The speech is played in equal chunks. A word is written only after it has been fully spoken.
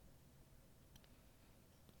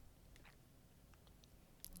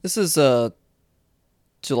This is July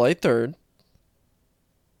 3rd,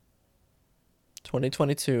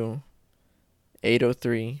 2022,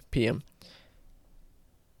 8:03 p.m.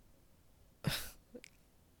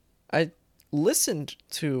 I listened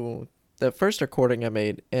to the first recording I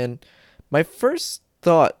made, and my first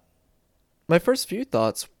thought, my first few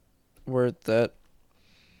thoughts were that,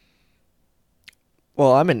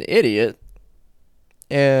 well, I'm an idiot,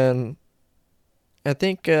 and I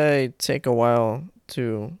think I take a while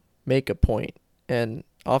to make a point, and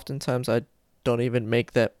oftentimes I don't even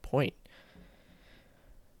make that point.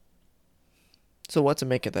 So what to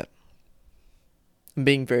make of that? I'm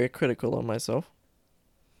being very critical on myself,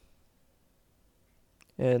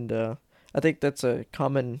 and I think that's a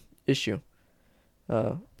common issue.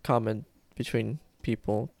 Common between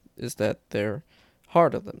people is that they're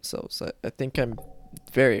hard on themselves. I think I'm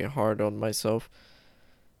very hard on myself.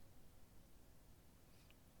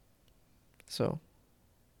 So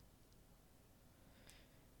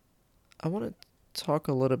I want to talk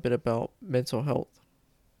a little bit about mental health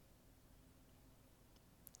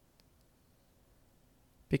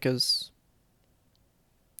because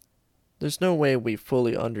there's no way we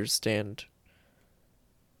fully understand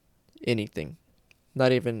anything,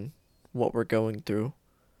 not even what we're going through.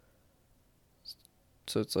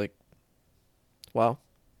 So it's like, wow,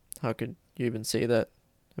 how could you even say that?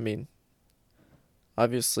 I mean,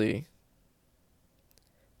 obviously,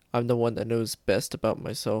 I'm the one that knows best about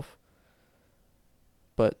myself,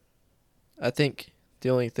 but I think the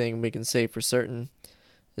only thing we can say for certain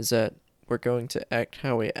is that we're going to act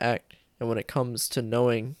how we act, and when it comes to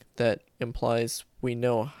knowing, that implies we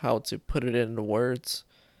know how to put it into words.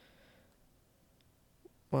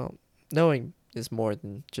 Well, knowing is more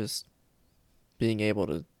than just being able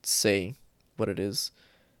to say what it is.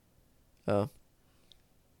 Uh,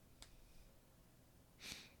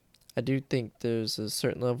 I do think there's a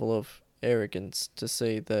certain level of arrogance to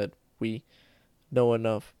say that we know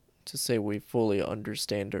enough to say we fully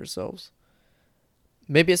understand ourselves.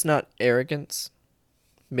 Maybe it's not arrogance.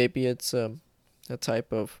 Maybe it's a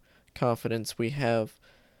type of confidence we have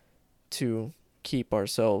to keep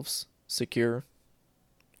ourselves secure.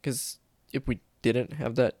 Because if we didn't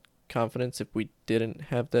have that confidence, if we didn't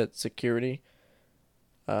have that security,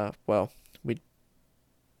 well, we'd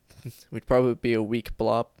we'd probably be a weak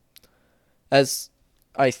blob, as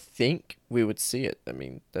I think we would see it. I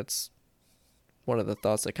mean, that's one of the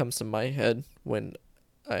thoughts that comes to my head when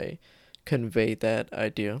I convey that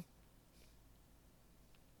idea.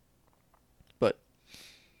 But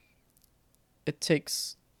it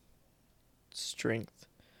takes strength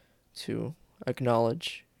to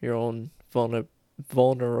acknowledge your own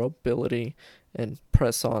vulnerability and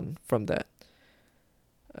press on from that.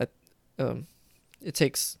 I, um, it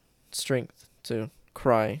takes strength to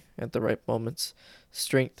cry at the right moments,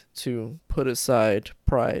 strength to put aside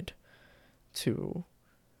pride, to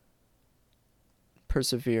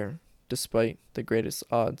persevere despite the greatest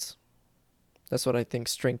odds. That's what I think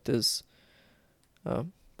strength is.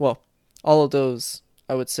 Well, all of those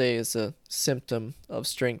I would say is a symptom of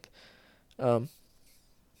strength. Um,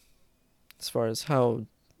 as far as how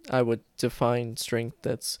I would define strength,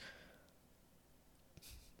 that's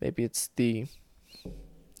maybe it's the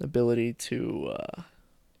ability to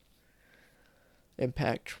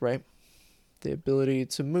impact, right? The ability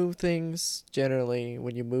to move things. Generally,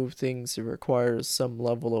 when you move things, it requires some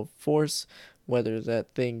level of force, whether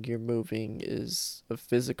that thing you're moving is a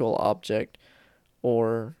physical object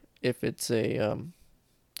or if it's a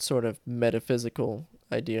sort of metaphysical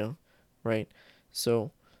idea, right?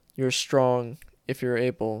 So you're strong if you're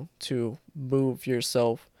able to move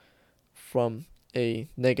yourself from a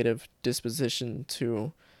negative disposition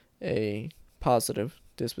to a positive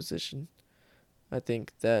disposition. I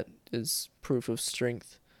think that is proof of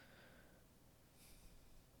strength.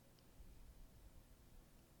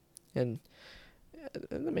 And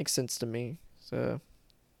that makes sense to me. So,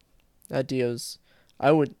 ideas,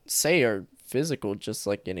 I would say, are physical just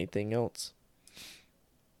like anything else.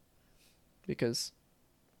 Because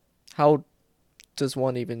how does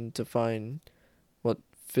one even define what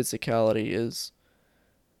physicality is?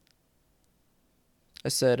 I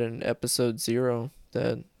said in episode 0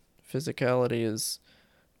 that physicality is,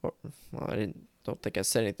 or, well, don't think I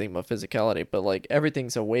said anything about physicality, but like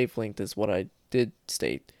everything's a wavelength is what I did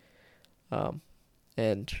state. Um,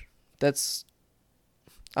 and that's,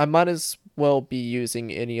 I might as well be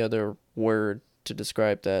using any other word to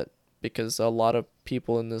describe that because a lot of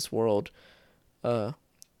people in this world uh,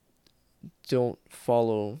 don't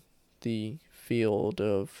follow the field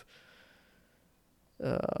of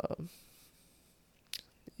uh,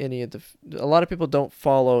 any of the. A lot of people don't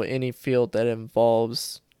follow any field that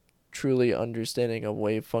involves truly understanding a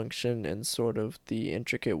wave function and sort of the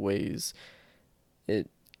intricate ways it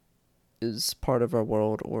is part of our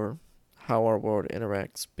world or how our world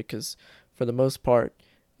interacts, because for the most part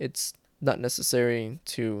it's not necessary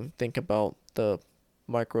to think about the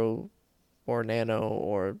micro or nano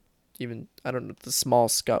or even, I don't know, the small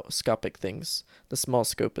scopic things, the small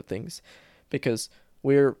scope of things, because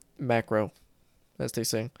we're macro, as they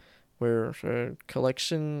say. We're a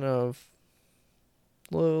collection of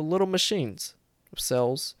little machines of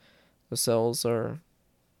cells. The cells are a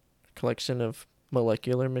collection of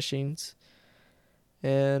molecular machines.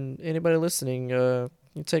 And anybody listening, you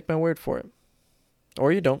take my word for it.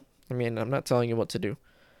 Or you don't. I mean, I'm not telling you what to do.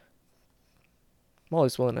 I'm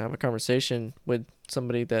always willing to have a conversation with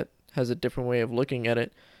somebody that has a different way of looking at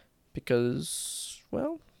it because,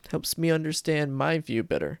 well, it helps me understand my view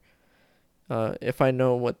better. If I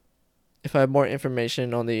have more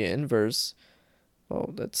information on the inverse,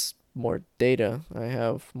 well, that's more data. I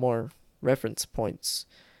have more reference points.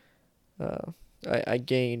 I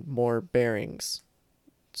gain more bearings.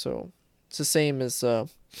 So it's the same as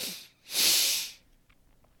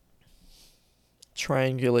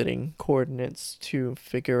triangulating coordinates to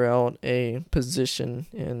figure out a position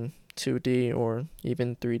in 2D or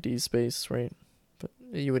even 3D space, right? But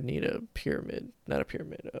you would need a pyramid, not a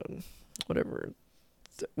pyramid, whatever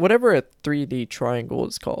a 3D triangle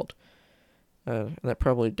is called. And that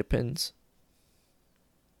probably depends.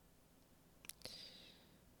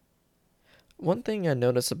 One thing I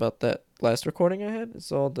noticed about that last recording I had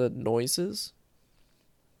is all the noises,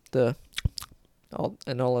 all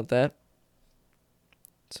of that.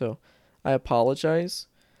 So, I apologize.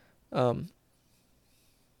 You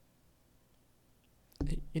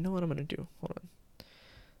know what I'm gonna do? Hold on.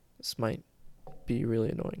 This might be really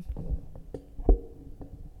annoying.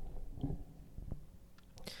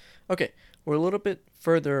 Okay, we're a little bit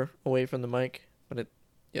further away from the mic, but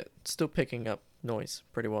it's still picking up noise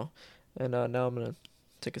pretty well. And now I'm gonna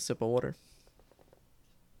take a sip of water.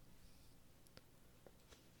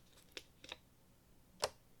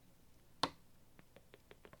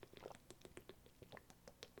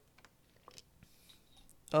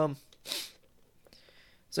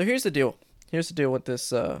 So here's the deal. Here's the deal with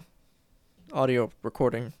this audio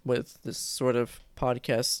recording, with this sort of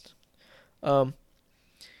podcast.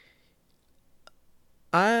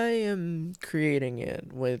 I am creating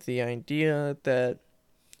it with the idea that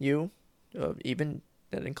you, even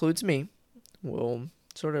that includes me, will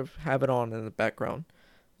sort of have it on in the background.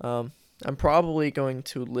 I'm probably going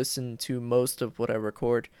to listen to most of what I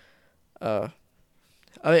record.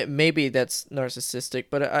 Maybe that's narcissistic,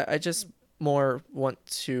 but I just more want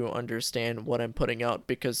to understand what I'm putting out,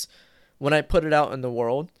 because when I put it out in the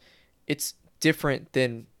world, it's different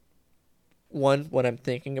than, one, when I'm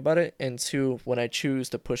thinking about it, and two, when I choose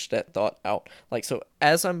to push that thought out. Like, so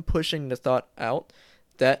as I'm pushing the thought out,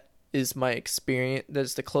 that is my experience.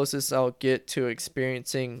 That's the closest I'll get to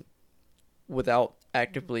experiencing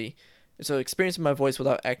experiencing my voice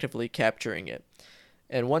without actively capturing it.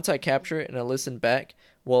 And once I capture it and I listen back,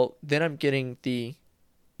 well, then I'm getting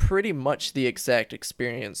pretty much the exact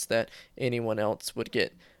experience that anyone else would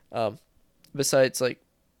get. Besides, like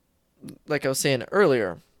I was saying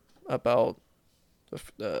earlier about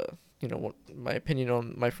my opinion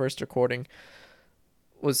on my first recording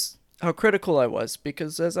was how critical I was,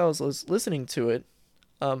 because as I was listening to it,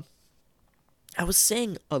 I was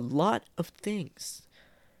saying a lot of things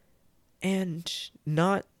and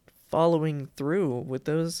not following through with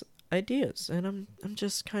those ideas. And I'm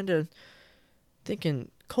just kind of thinking,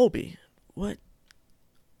 Colby, what?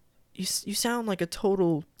 You sound like a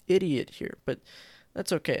total idiot here, but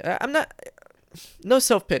that's okay. I'm not. No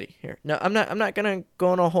self-pity here. No, I'm not gonna go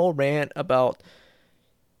on a whole rant about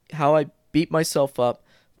how I beat myself up.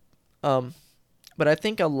 But I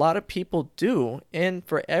think a lot of people do, and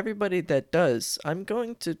for everybody that does, I'm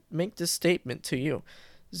going to make this statement to you.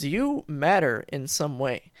 You matter in some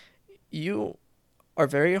way. You are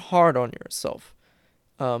very hard on yourself.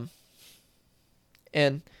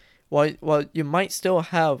 And while you might still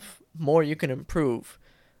have more you can improve,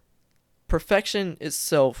 perfection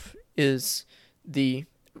itself is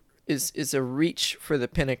a reach for the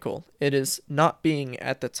pinnacle. It is not being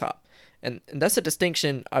at the top. And that's a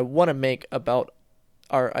distinction I want to make about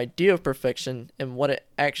our idea of perfection and what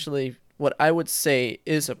I would say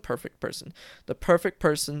is a perfect person. The perfect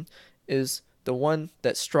person is the one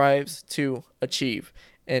that strives to achieve.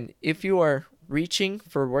 And if you are reaching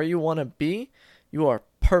for where you want to be, you are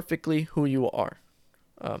perfectly who you are.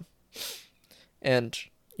 And,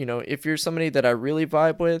 if you're somebody that I really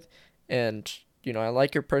vibe with, and, I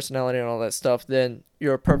like your personality and all that stuff, then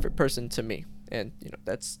you're a perfect person to me. And,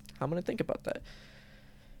 that's how I'm going to think about that.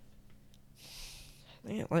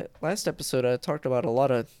 Yeah, last episode I talked about a lot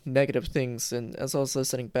of negative things, and as I was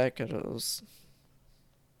listening back, I was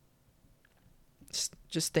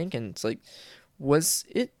just thinking, it's like, was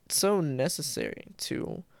it so necessary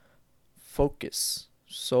to focus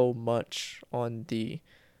so much on the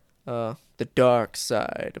dark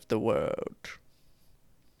side of the world?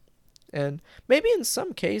 And maybe in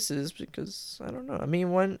some cases, because I don't know. I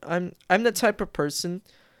mean, when I'm the type of person,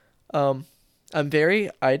 um, I'm very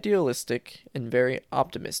idealistic and very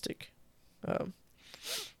optimistic, um,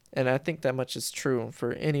 and I think that much is true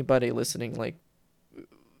for anybody listening. Like,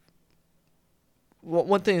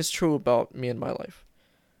 one thing is true about me in my life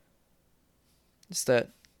is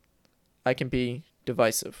that I can be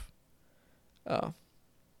divisive. Uh,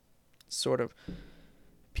 sort of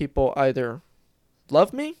people either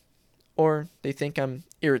love me or they think I'm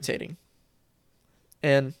irritating,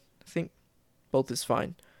 and I think both is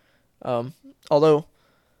fine. Um, Although,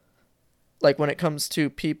 like, when it comes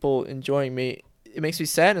to people enjoying me, it makes me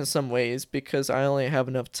sad in some ways because I only have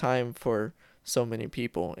enough time for so many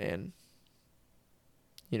people, and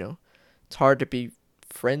it's hard to be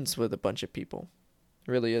friends with a bunch of people.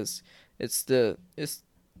 It really is. It's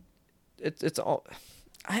all.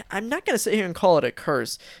 I'm not gonna sit here and call it a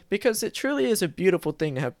curse because it truly is a beautiful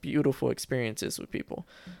thing to have beautiful experiences with people.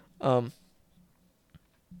 Um,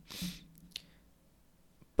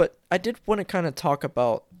 but I did want to kind of talk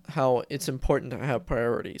about how it's important to have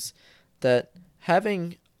priorities. That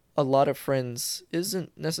having a lot of friends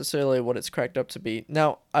isn't necessarily what it's cracked up to be.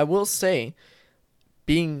 Now, I will say,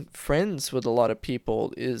 being friends with a lot of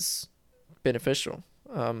people is beneficial.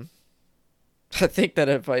 I think that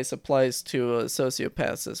advice applies to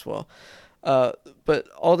sociopaths as well. Uh, but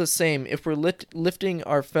all the same, if we're lifting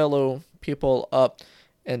our fellow people up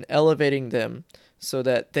and elevating them so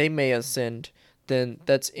that they may ascend, then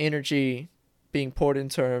that's energy being poured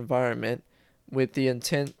into our environment with the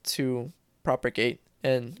intent to propagate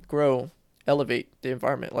and grow, elevate the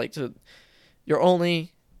environment. Like, you're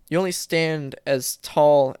only you only stand as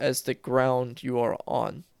tall as the ground you are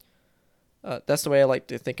on. That's the way I like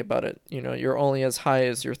to think about it. You're only as high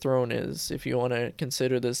as your throne is, if you want to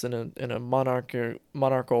consider this in a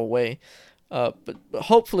monarchical way. But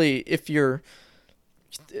hopefully, if you're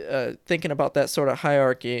thinking about that sort of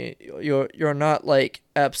hierarchy, you're not like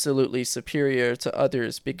absolutely superior to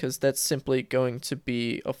others, because that's simply going to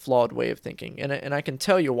be a flawed way of thinking, and I can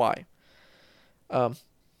tell you why. Um,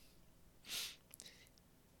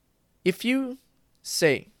 if you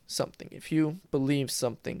say something, if you believe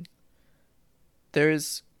something,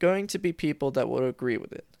 there's going to be people that will agree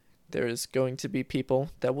with it. There is going to be people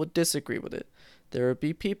that will disagree with it. There will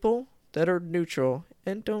be people that are neutral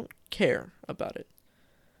and don't care about it.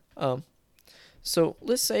 Um, so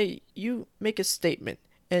let's say you make a statement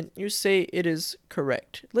and you say it is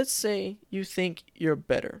correct. Let's say you think you're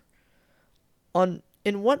better.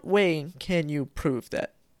 In what way can you prove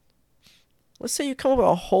that? Let's say you come up with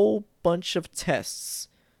a whole bunch of tests,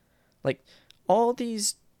 like all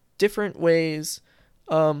these different ways.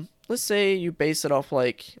 Let's say you base it off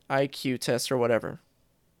like IQ tests or whatever.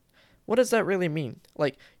 What does that really mean?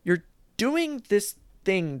 Like, you're doing this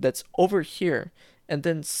thing that's over here and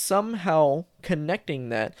then somehow connecting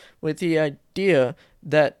that with the idea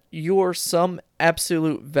that you're some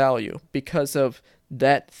absolute value because of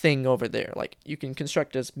that thing over there. Like, you can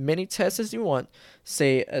construct as many tests as you want,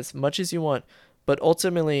 say as much as you want, but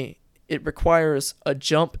ultimately it requires a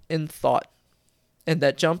jump in thought. And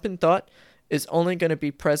that jump in thought is only going to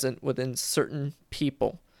be present within certain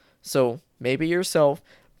people. So maybe yourself,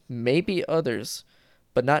 maybe others,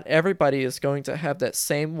 but not everybody is going to have that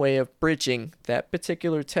same way of bridging that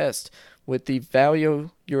particular test with the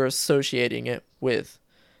value you're associating it with.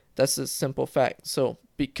 That's a simple fact. So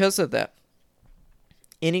because of that,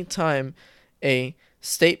 anytime a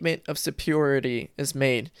statement of superiority is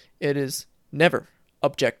made, it is never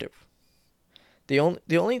objective. The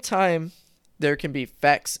only time there can be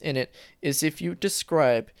facts in it is if you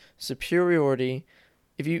describe superiority,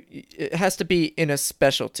 it has to be in a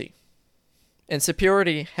specialty. And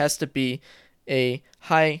superiority has to be a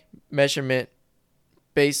high measurement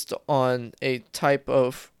based on a type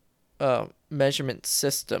of measurement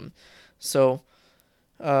system. So,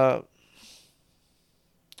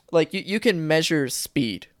 like, you can measure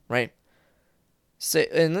speed, right?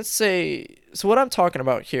 Let's say, so what I'm talking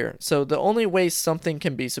about here. So the only way something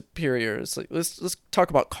can be superior is, like, let's talk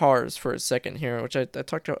about cars for a second here, which I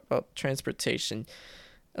talked about transportation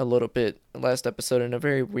a little bit last episode in a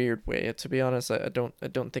very weird way. To be honest, I don't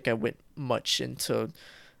think I went much into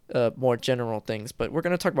more general things, but we're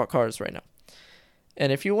gonna talk about cars right now.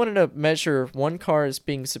 And if you wanted to measure one car as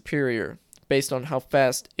being superior based on how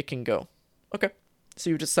fast it can go, okay, so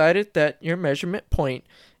you decided that your measurement point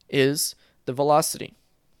is the velocity.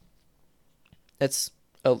 It's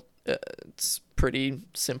it's pretty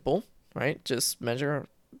simple, right? Just measure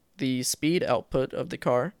the speed output of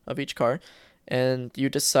each car, and you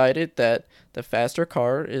decided that the faster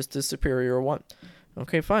car is the superior one.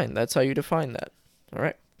 Okay, fine. That's how you define that. All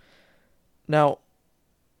right. Now,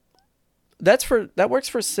 that works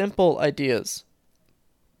for simple ideas.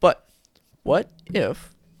 But what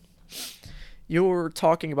if you were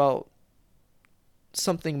talking about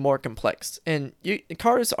something more complex? And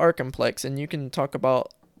cars are complex, and you can talk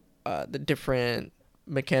about the different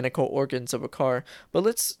mechanical organs of a car. But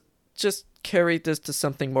let's just carry this to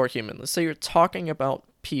something more human. Let's say you're talking about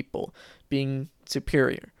people being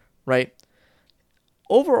superior, right?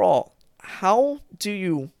 Overall, how do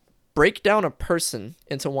you break down a person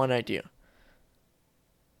into one idea?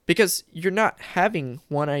 Because you're not having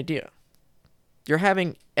one idea. You're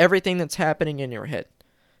having everything that's happening in your head.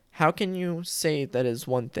 How can you say that is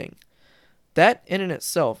one thing? That in and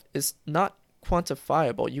itself is not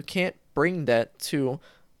quantifiable. You can't bring that to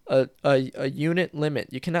a unit limit.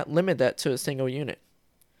 You cannot limit that to a single unit.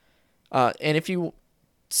 And if you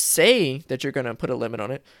say that you're going to put a limit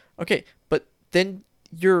on it, okay, but then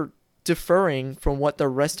you're deferring from what the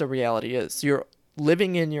rest of reality is. You're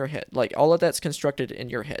living in your head. Like, all of that's constructed in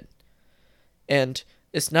your head. And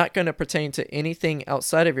it's not going to pertain to anything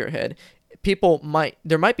outside of your head.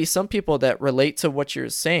 There might be some people that relate to what you're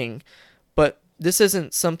saying, but this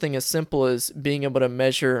isn't something as simple as being able to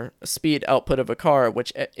measure speed output of a car,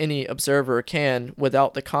 which any observer can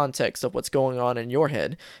without the context of what's going on in your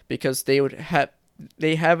head, because they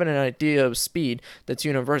have an idea of speed that's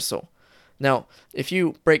universal. Now, if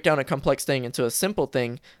you break down a complex thing into a simple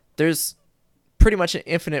thing, there's pretty much an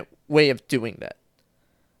infinite way of doing that.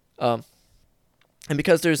 And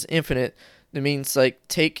because there's infinite, it means like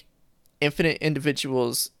take infinite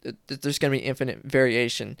individuals, there's going to be infinite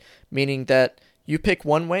variation, meaning that you pick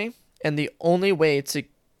one way, and the only way to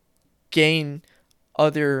gain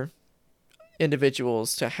other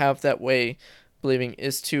individuals to have that way believing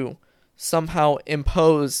is to somehow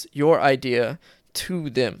impose your idea to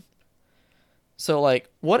them. So like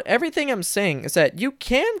everything I'm saying is that you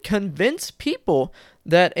can convince people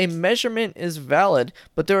that a measurement is valid,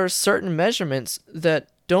 but there are certain measurements that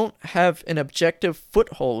don't have an objective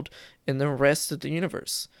foothold in the rest of the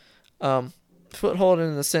universe. Foothold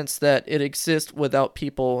in the sense that it exists without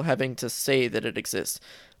people having to say that it exists.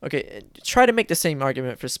 Okay, try to make the same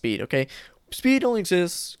argument for speed, okay? Speed only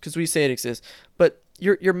exists because we say it exists, but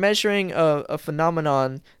you're measuring a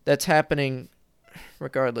phenomenon that's happening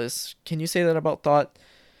regardless. Can you say that about thought?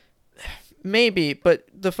 Maybe, but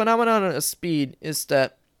the phenomenon of speed is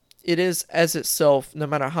that it is as itself, no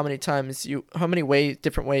matter how many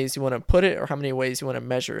different ways you want to put it, or how many ways you want to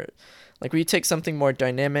measure it. Like, when you take something more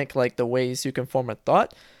dynamic, like the ways you can form a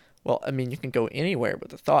thought, well, I mean, you can go anywhere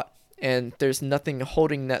with a thought, and there's nothing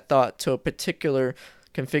holding that thought to a particular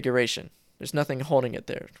configuration. There's nothing holding it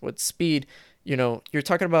there. With speed, you're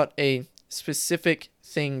talking about a specific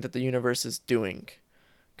thing that the universe is doing.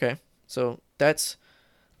 Okay? So that's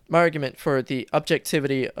my argument for the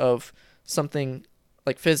objectivity of something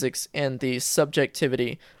like physics and the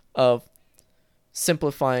subjectivity of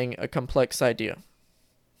simplifying a complex idea.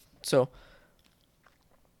 So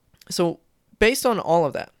based on all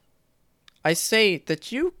of that, I say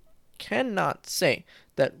that you cannot say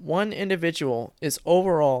that one individual is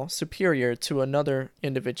overall superior to another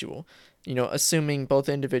individual, assuming both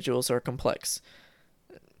individuals are complex.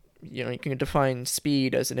 You can define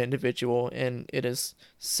speed as an individual, and it is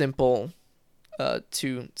simple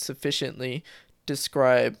to sufficiently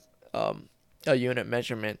describe a unit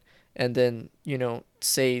measurement, and then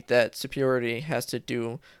say that superiority has to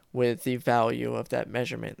do with the value of that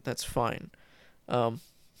measurement. That's fine. But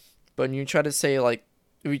when you try to say, like,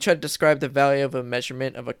 if you try to describe the value of a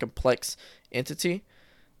measurement of a complex entity,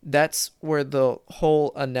 that's where the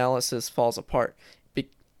whole analysis falls apart.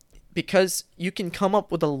 Because you can come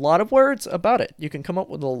up with a lot of words about it. You can come up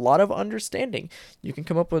with a lot of understanding. You can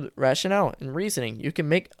come up with rationale and reasoning. You can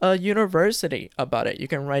make a university about it. You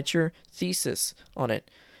can write your thesis on it.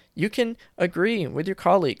 You can agree with your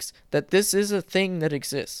colleagues that this is a thing that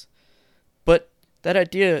exists. But that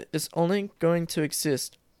idea is only going to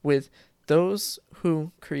exist with those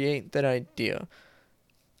who create that idea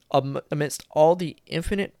amidst all the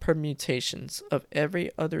infinite permutations of every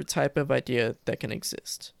other type of idea that can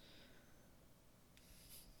exist.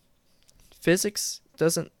 Physics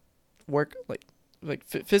doesn't work like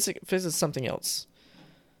physics is something else.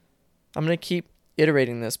 I'm going to keep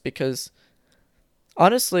iterating this because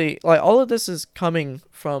honestly, like all of this is coming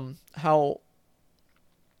from how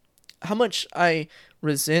much I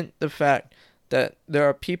resent the fact that there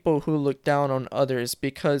are people who look down on others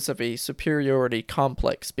because of a superiority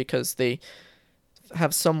complex, because they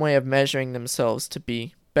have some way of measuring themselves to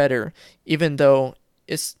be better, even though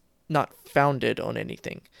it's not founded on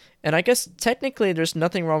anything. And I guess technically there's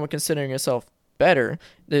nothing wrong with considering yourself better.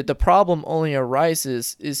 The problem only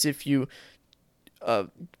arises is if you uh,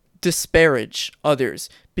 disparage others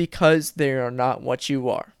because they are not what you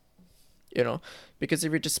are. You know, because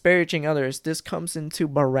if you're disparaging others, this comes into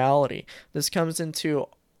morality. This comes into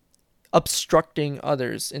obstructing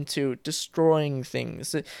others, into destroying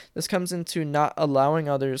things. This comes into not allowing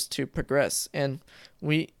others to progress. And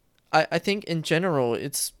I think in general,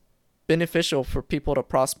 it's beneficial for people to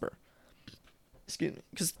prosper. Excuse me.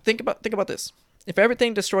 Because think about this. If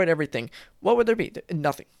everything destroyed everything, what would there be?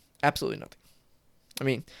 Nothing. Absolutely nothing. I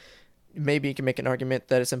mean, maybe you can make an argument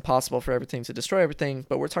that it's impossible for everything to destroy everything,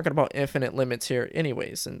 but we're talking about infinite limits here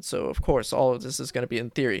anyways, and so of course all of this is going to be in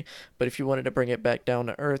theory. But if you wanted to bring it back down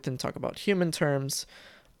to earth and talk about human terms,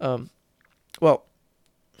 um, well,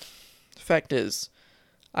 the fact is,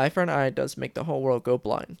 eye for an eye does make the whole world go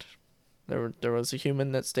blind. There was a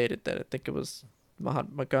human that stated that. I think it was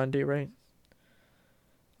Mahatma Gandhi, right?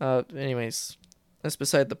 Anyways, that's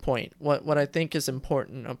beside the point. What I think is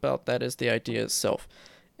important about that is the idea itself.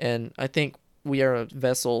 And I think we are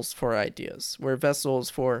vessels for ideas. We're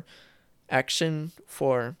vessels action,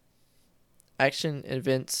 for action,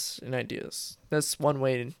 events, and ideas. That's one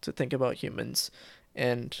way to think about humans.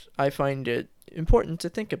 And I find it important to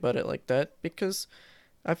think about it like that because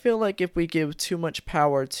I feel like if we give too much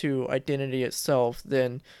power to identity itself,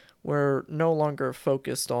 then we're no longer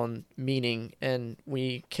focused on meaning and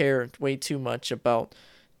we care way too much about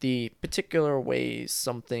the particular ways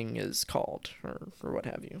something is called or what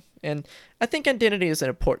have you. And I think identity is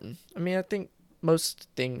important. I mean, I think most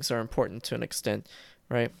things are important to an extent,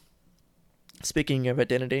 right? Speaking of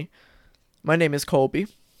identity, my name is Colby.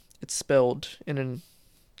 It's spelled in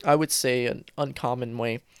I would say, an uncommon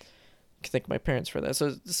way. I can thank my parents for that.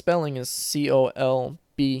 So the spelling is Colbey.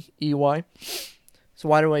 So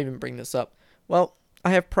why do I even bring this up? Well, I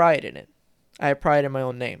have pride in it. I have pride in my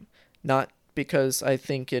own name. Not because I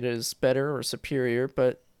think it is better or superior,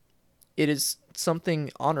 but it is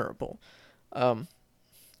something honorable. Um,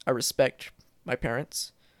 I respect my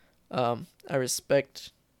parents. I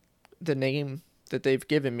respect the name that they've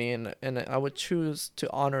given me, and I would choose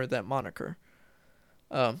to honor that moniker.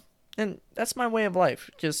 Um, and that's my way of life.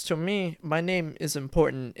 Just to me, my name is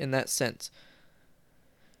important in that sense.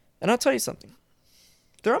 And I'll tell you something.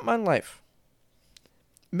 Throughout my life,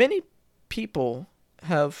 many people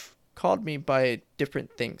have called me by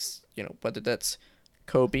different things. You know, whether that's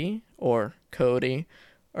Kobe or Cody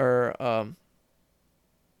or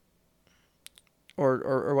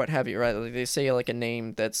or what have you, right? Like they say like a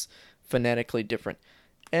name that's phonetically different,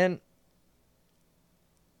 and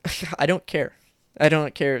I don't care. I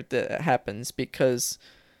don't care if that happens because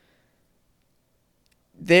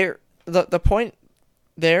the point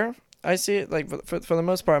there, I see it like for the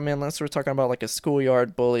most part. I mean, unless we're talking about like a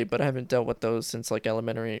schoolyard bully, but I haven't dealt with those since like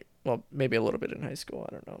elementary. Well, maybe a little bit in high school.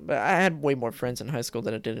 I don't know, but I had way more friends in high school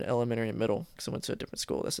than I did in elementary and middle because I went to a different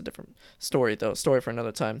school. That's a different story though. Story for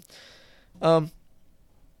another time. Um,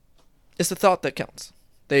 it's the thought that counts.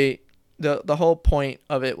 The whole point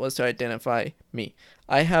of it was to identify me.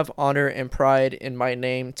 I have honor and pride in my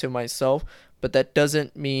name to myself, but that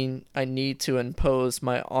doesn't mean I need to impose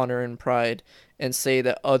my honor and pride and say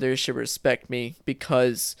that others should respect me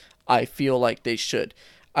because I feel like they should.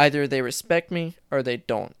 Either they respect me or they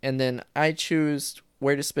don't. And then I choose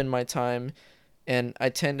where to spend my time, and I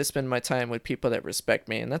tend to spend my time with people that respect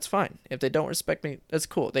me, and that's fine. If they don't respect me, that's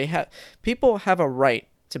cool. People have a right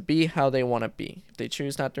to be how they want to be. If they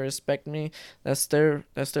choose not to respect me, that's their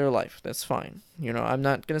life. That's fine. You know, I'm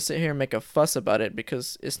not going to sit here and make a fuss about it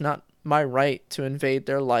because it's not my right to invade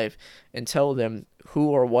their life and tell them who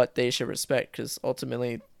or what they should respect because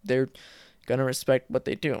ultimately they're going to respect what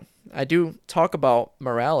they do. I do talk about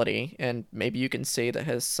morality, and maybe you can say that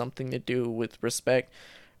has something to do with respect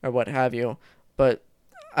or what have you, but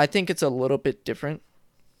I think it's a little bit different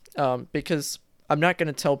because I'm not going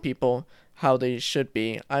to tell people how they should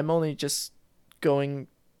be. I'm only just going.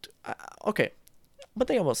 Okay, one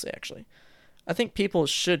thing I will say actually, I think people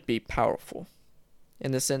should be powerful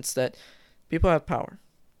in the sense that people have power,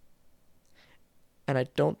 and I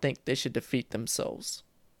don't think they should defeat themselves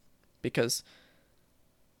because,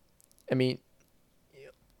 I mean,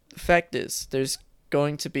 the fact is, there's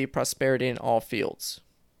going to be prosperity in all fields,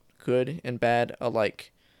 good and bad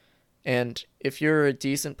alike. And if you're a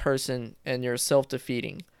decent person and you're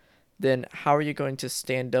self-defeating, then how are you going to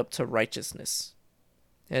stand up to righteousness?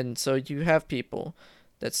 And so you have people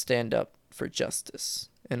that stand up for justice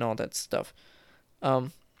and all that stuff.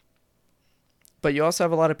 Um, but you also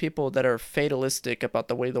have a lot of people that are fatalistic about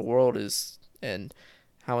the way the world is and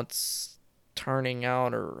how it's turning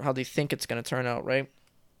out or how they think it's going to turn out, right?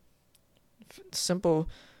 Simple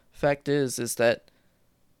fact is that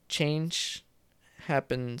change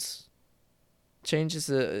happens. Change is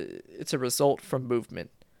it's a result from movement.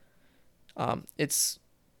 It's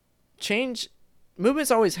change.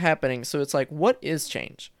 Movement's always happening, so it's like, what is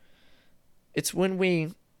change? It's when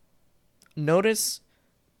we notice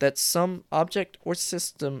that some object,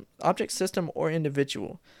 system or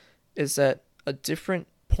individual is at a different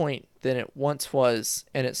point than it once was,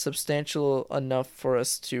 and it's substantial enough for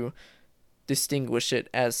us to distinguish it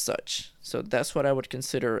as such. So that's what I would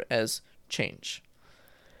consider as change.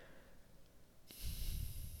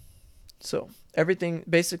 So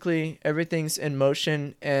everything's in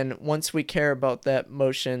motion, and once we care about that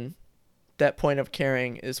motion, that point of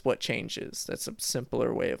caring is what changes. That's a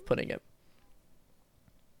simpler way of putting it.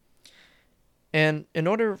 And in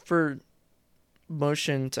order for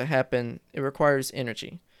motion to happen, it requires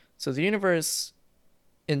energy. So the universe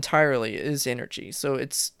entirely is energy. So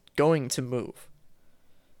it's going to move.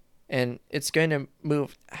 And it's going to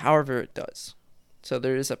move however it does. So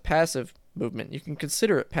there is a passive movement. You can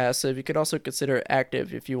consider it passive. You could also consider it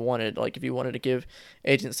active if you wanted. Like if you wanted to give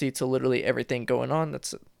agency to literally everything going on,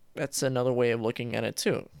 that's another way of looking at it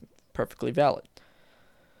too. Perfectly valid.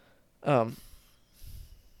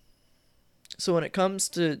 So when it comes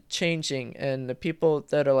to changing and the people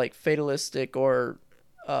that are like fatalistic or,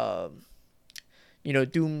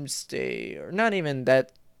 doomsday, or not even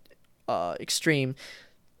that extreme,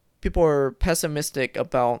 people are pessimistic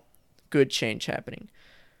about good change happening.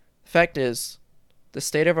 The fact is, the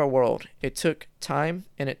state of our world, it took time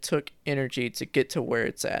and it took energy to get to where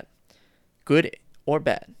it's at. Good or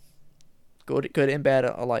bad. Good and bad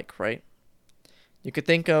alike, right? You could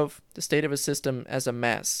think of the state of a system as a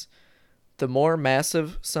mass. The more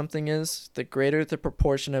massive something is, the greater the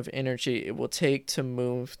proportion of energy it will take to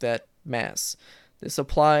move that mass. This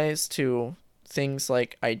applies to things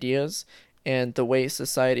like ideas and the way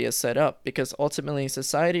society is set up, because ultimately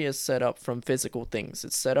society is set up from physical things.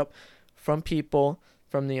 It's set up from people,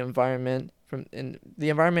 from the environment, and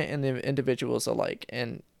the individuals alike.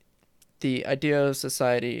 And the idea of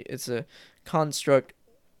society is a construct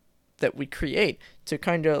that we create to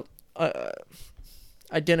kind of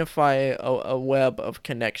identify a web of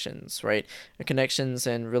connections, right? Connections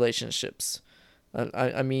and relationships.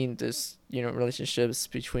 I mean this, relationships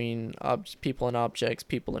between people and objects,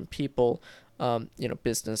 people and people,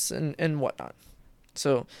 business and whatnot.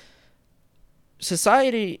 So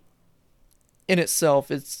society in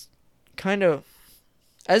itself is kind of,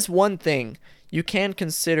 as one thing, you can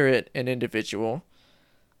consider it an individual,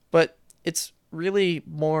 but it's really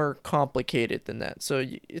more complicated than that. So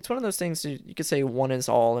it's one of those things you could say one is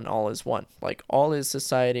all and all is one. Like all is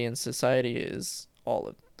society and society is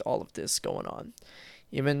all of this going on.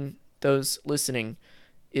 Even those listening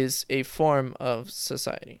is a form of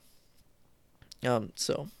society.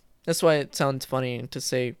 So that's why it sounds funny to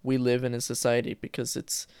say we live in a society, because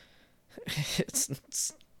it's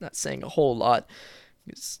it's not saying a whole lot.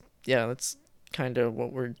 That's kind of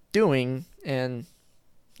what we're doing. And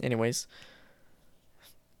anyways,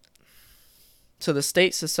 so the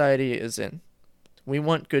state society is in. We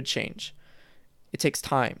want good change. It takes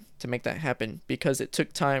time to make that happen, because it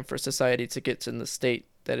took time for society to get to the state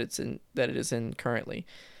that it is in currently.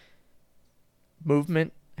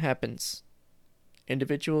 Movement happens.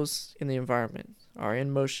 Individuals in the environment are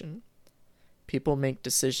in motion. People make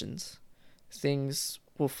decisions. Things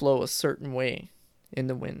will flow a certain way in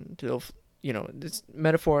the wind. It's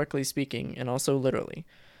metaphorically speaking and also literally.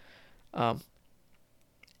 And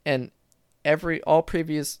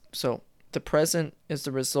the present is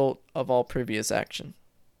the result of all previous action.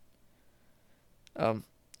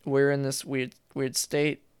 We're in this weird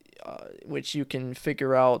state, which you can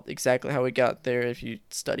figure out exactly how we got there if you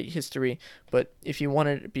study history. But if you want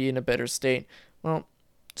it to be in a better state, well,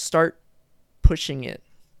 start pushing it.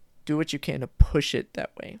 Do what you can to push it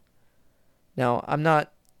that way. Now, I'm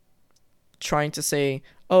not trying to say,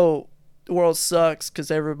 oh, the world sucks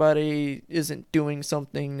because everybody isn't doing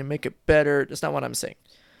something to make it better. That's not what I'm saying.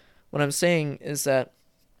 What I'm saying is that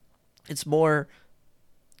it's more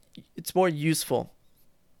useful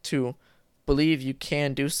to believe you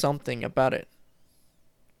can do something about it.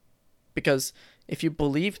 Because if you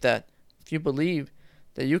believe that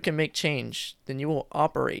you can make change, then you will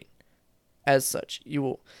operate as such.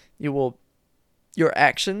 you will your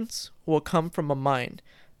actions will come from a mind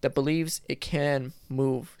that believes it can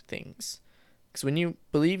move things. Because when you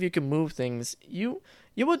believe you can move things, you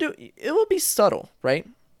will do it will be subtle, right?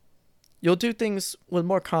 You'll do things with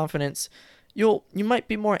more confidence. You might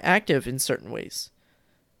be more active in certain ways.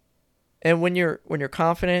 And when you're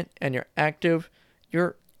confident and you're active,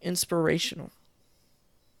 you're inspirational.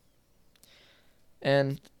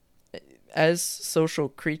 And as social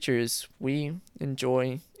creatures, we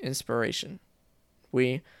enjoy inspiration.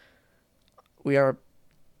 We we are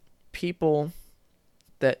people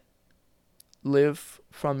that live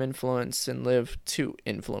from influence and live to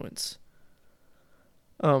influence.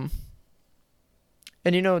 Um,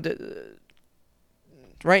 and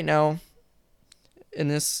right now in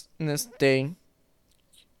this day,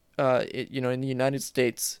 in the United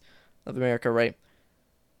States of America, right?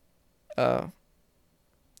 Uh,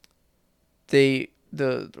 they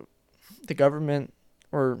the government,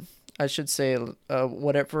 or I should say,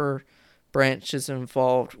 whatever branch is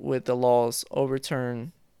involved with the laws,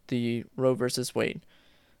 overturn the Roe versus Wade.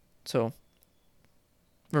 So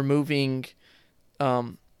removing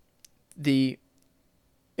um the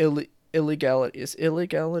illegality, is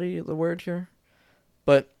illegality the word here?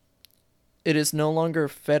 But it is no longer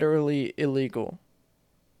federally illegal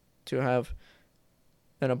to have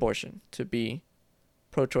an abortion, to be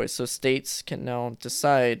pro-choice. So states can now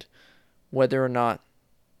decide whether or not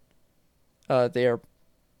they are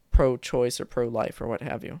pro-choice or pro-life or what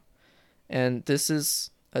have you. And this is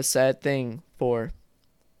a sad thing for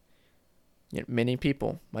many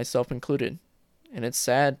people, myself included. And it's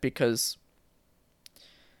sad because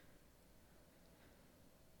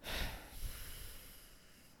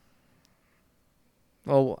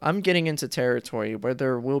well, I'm getting into territory where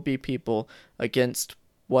there will be people against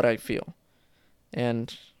what I feel.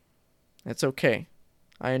 And it's okay.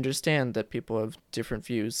 I understand that people have different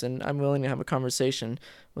views, and I'm willing to have a conversation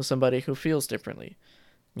with somebody who feels differently.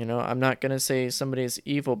 I'm not going to say somebody is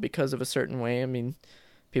evil because of a certain way. I mean,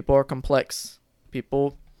 people are complex.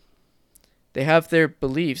 People, they have their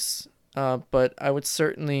beliefs, but I would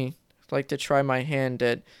certainly like to try my hand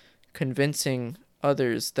at convincing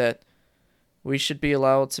others that we should be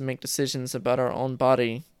allowed to make decisions about our own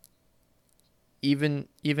body, even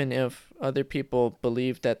if other people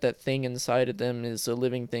believe that that thing inside of them is a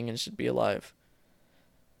living thing and should be alive.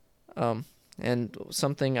 And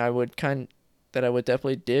something that I would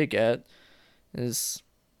definitely dig at is,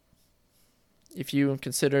 if you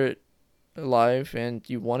consider it alive and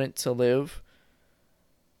you want it to live,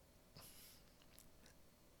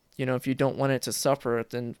 if you don't want it to suffer,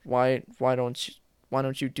 then why don't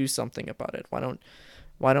you do something about it?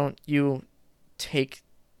 Why don't you take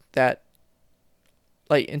that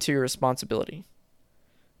into your responsibility?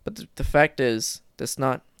 But the fact is, that's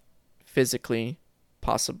not physically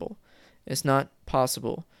possible. It's not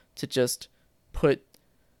possible to just put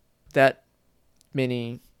that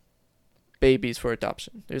many babies for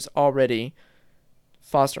adoption. There's already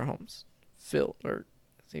foster homes filled, or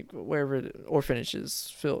I think wherever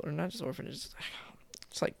orphanages filled, or not just orphanages.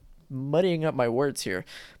 It's like muddying up my words here,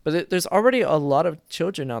 but there's already a lot of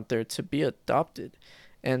children out there to be adopted,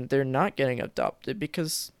 and they're not getting adopted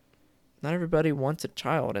because not everybody wants a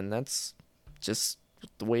child, and that's just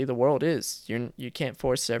the way the world is. You can't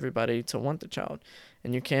force everybody to want the child,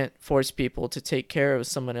 and you can't force people to take care of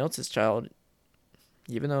someone else's child,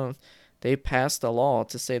 even though they passed a law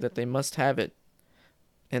to say that they must have it,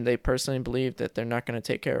 and they personally believe that they're not going to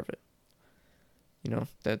take care of it.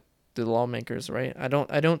 That the lawmakers, right? I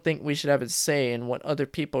don't think we should have a say in what other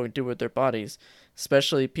people do with their bodies,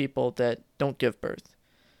 especially people that don't give birth.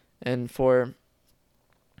 And for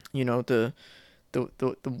the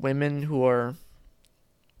women who are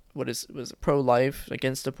was pro-life,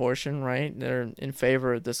 against abortion, right? They're in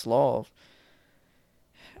favor of this law.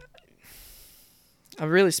 I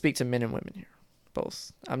really speak to men and women here,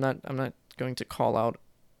 both. I'm not going to call out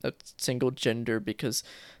a single gender, because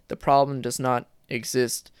the problem does not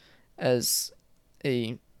exist as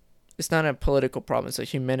it's not a political problem. It's a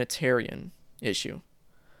humanitarian issue.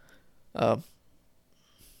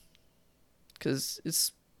 Because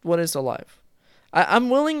it's what is alive. I'm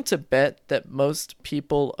willing to bet that most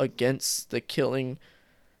people against the killing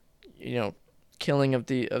of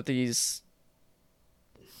these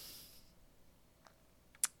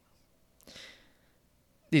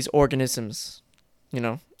organisms, in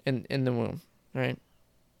the womb, right?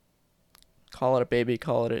 Call it a baby,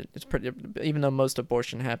 it's pretty, even though most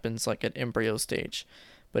abortion happens like at embryo stage.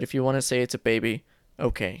 But if you want to say it's a baby,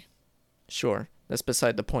 okay, sure. That's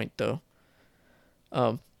beside the point, though.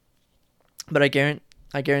 But I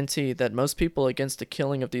guarantee that most people against the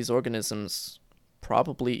killing of these organisms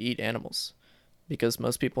probably eat animals because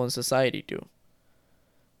most people in society do.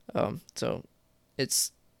 So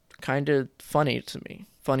it's kind of funny to me.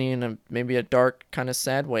 Funny in maybe a dark, kind of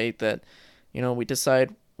sad way that, we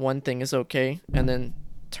decide one thing is okay and then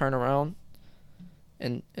turn around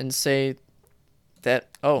and say that,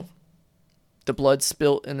 oh, the blood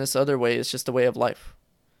spilt in this other way is just a way of life.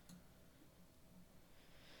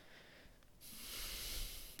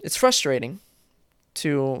 It's frustrating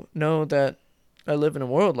to know that I live in a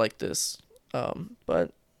world like this,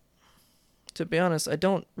 but to be honest, I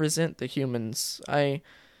don't resent the humans. I'm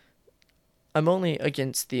only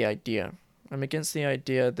against the idea. I'm against the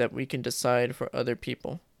idea that we can decide for other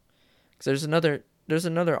people. Because there's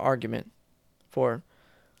another argument for,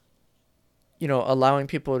 allowing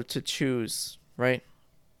people to choose, right?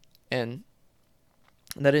 And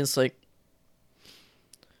that is like,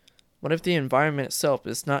 what if the environment itself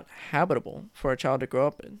is not habitable for a child to grow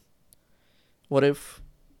up in? What if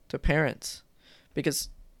the parents? Because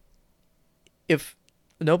if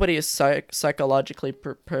nobody is psychologically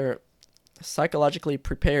prepared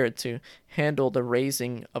to handle the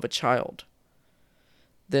raising of a child,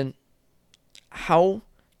 then how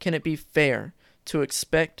can it be fair to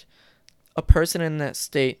expect a person in that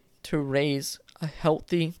state to raise a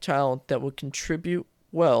healthy child that will contribute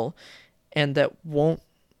well and that won't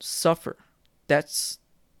suffer? That's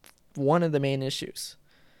one of the main issues.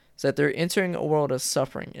 Is that they're entering a world of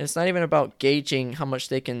suffering. It's not even about gauging how much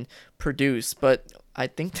they can produce, but I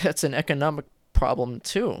think that's an economic problem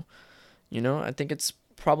too. I think it's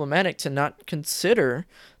problematic to not consider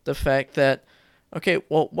the fact that, okay,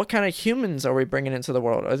 well, what kind of humans are we bringing into the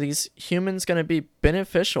world? Are these humans going to be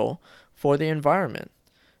beneficial for the environment?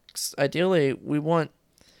 'Cause ideally, we want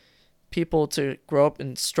people to grow up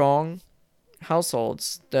in strong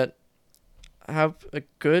households that have a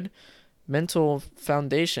good mental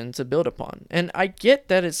foundation to build upon. And I get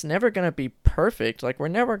that it's never going to be perfect. Like, we're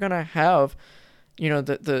never going to have,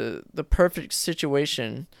 the perfect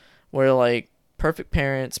situation where, like, perfect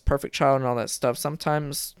parents, perfect child, and all that stuff.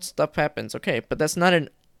 Sometimes stuff happens, okay, but that's not an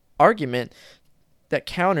argument that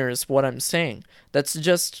counters what I'm saying. That's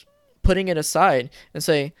just putting it aside and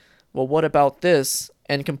say, well, what about this?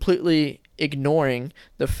 And completely ignoring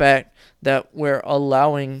the fact that we're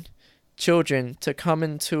allowing children to come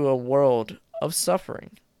into a world of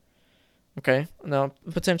suffering. Okay? Now,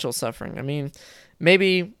 potential suffering. I mean,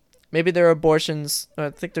 maybe there are abortions. I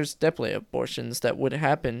think there's definitely abortions that would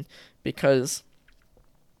happen because,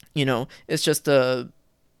 it's just a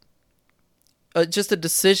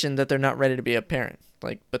decision that they're not ready to be a parent.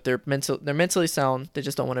 Like, but they're mentally sound. They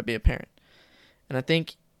just don't want to be a parent. And I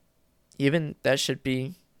think even that should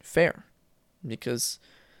be fair, because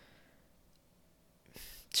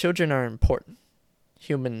children are important.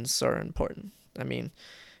 Humans are important. I mean,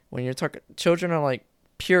 when you're talking, children are like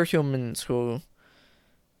pure humans who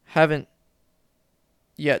haven't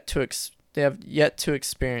they have yet to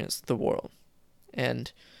experience the world,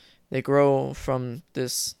 and they grow from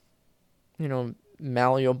this,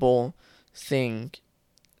 malleable thing.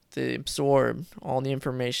 They absorb all the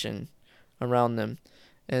information around them,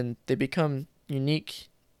 and they become unique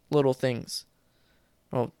little things.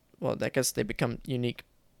 Well, I guess they become unique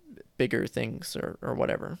bigger things or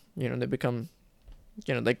whatever. They become,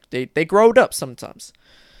 they growed up sometimes.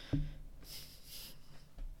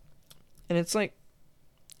 And it's like,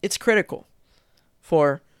 it's critical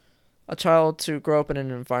for a child to grow up in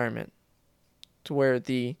an environment to where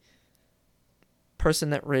the person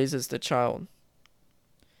that raises the child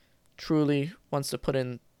truly wants to put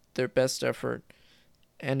in their best effort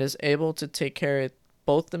and is able to take care of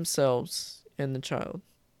both themselves and the child.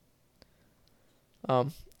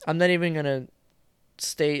 I'm not even going to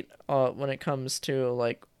state when it comes to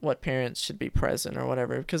like what parents should be present or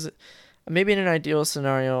whatever, because maybe in an ideal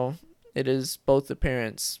scenario it is both the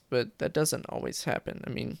parents, but that doesn't always happen. I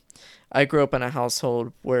mean, I grew up in a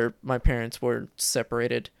household where my parents were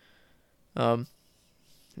separated. That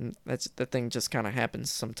thing just kind of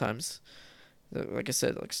happens sometimes. Like I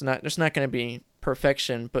said, like, there's not going to be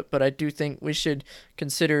perfection, but I do think we should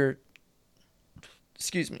consider,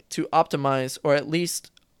 to optimize or at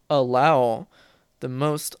least allow the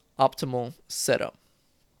most optimal setup.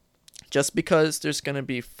 Just because there's going to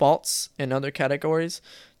be faults in other categories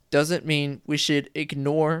doesn't mean we should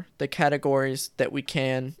ignore the categories that we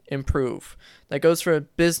can improve. That goes for a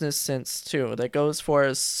business sense too. That goes for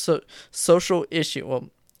a social issue. Well,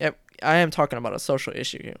 I am talking about a social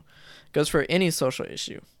issue here. It goes for any social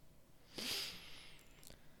issue.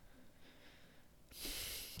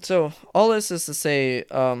 So all this is to say,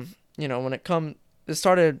 when I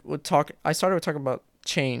started with talking about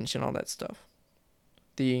change and all that stuff.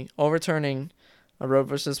 The overturning Roe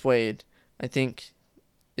versus Wade. I think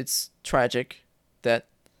it's tragic that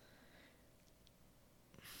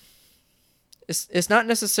it's not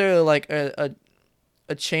necessarily like a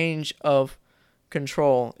change of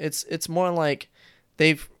control. It's more like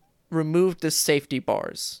they've removed the safety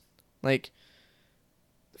bars. Like,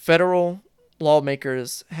 federal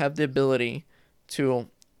lawmakers have the ability to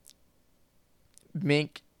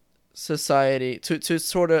make society to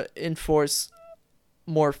sort of enforce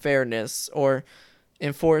more fairness or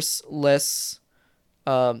enforce less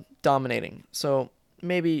dominating. So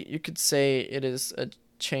maybe you could say it is a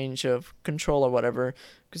change of control or whatever,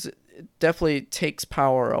 because it definitely takes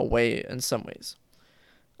power away in some ways.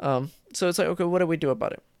 So it's like, okay, what do we do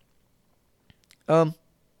about it?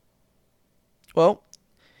 Well,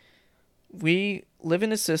 we live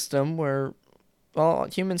in a system where, well,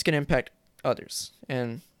 humans can impact others,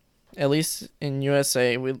 and at least in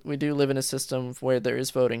USA, we do live in a system where there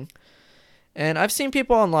is voting. And I've seen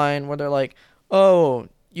people online where they're like, oh,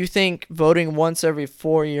 you think voting once every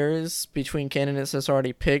 4 years between candidates that's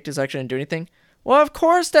already picked is actually going to do anything? Well, of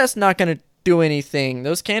course that's not going to do anything.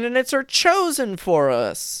 Those candidates are chosen for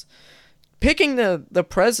us. Picking the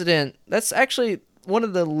president, that's actually one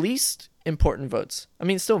of the least important votes. I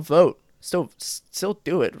mean, still vote. Still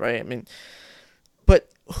do it, right? I mean, but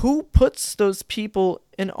who puts those people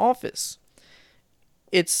in office?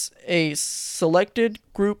 It's a selected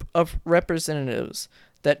group of representatives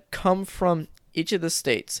that come from each of the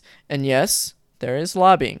states. And yes, there is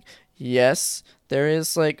lobbying. Yes, there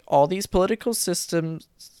is like all these political systems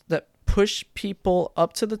that push people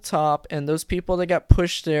up to the top, and those people that got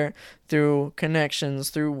pushed there through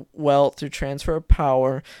connections, through wealth, through transfer of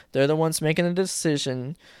power, they're the ones making the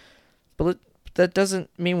decision. But that doesn't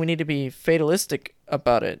mean we need to be fatalistic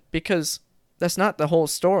about it, because that's not the whole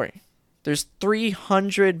story. There's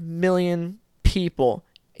 300 million people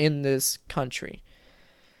in this country.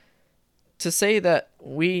 To say that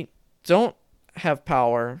we don't have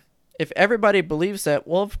power, if everybody believes that,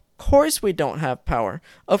 well, of course we don't have power.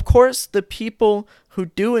 Of course the people who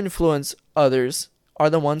do influence others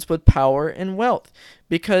are the ones with power and wealth,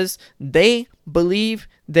 because they believe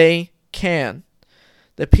they can.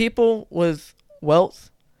 The people with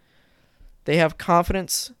wealth, they have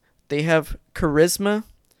confidence, they have charisma,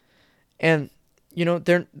 and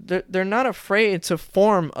they're not afraid to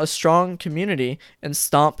form a strong community and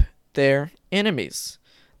stomp their enemies.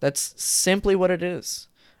 That's simply what it is.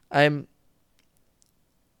 I'm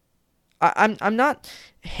not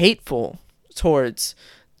hateful towards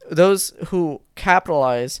those who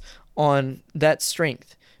capitalize on that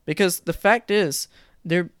strength, because the fact is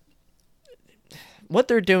what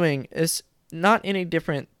they're doing is not any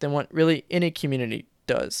different than what really any community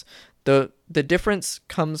does. The difference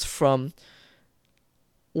comes from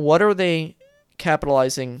what are they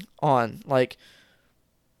capitalizing on, like,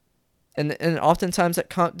 and oftentimes that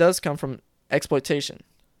does come from exploitation.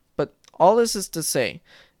 But all this is to say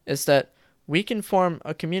is that we can form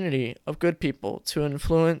a community of good people to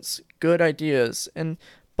influence good ideas and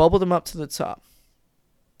bubble them up to the top.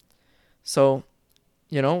 So,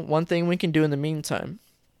 one thing we can do in the meantime: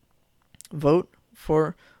 vote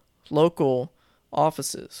for local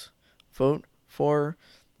offices, vote for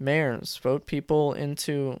mayors, vote people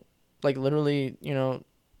into, like, literally,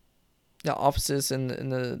 the offices in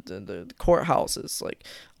the courthouses, like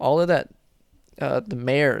all of that, the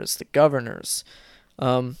mayors, the governors,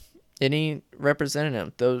 any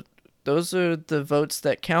representative. Those are the votes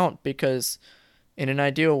that count, because in an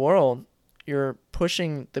ideal world, you're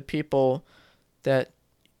pushing the people that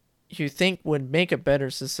you think would make a better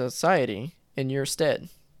society in your stead,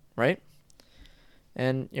 right?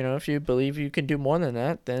 And, if you believe you can do more than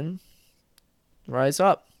that, then rise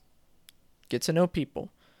up. Get to know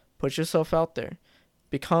people. Put yourself out there.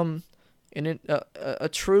 Become a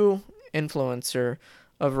true influencer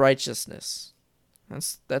of righteousness.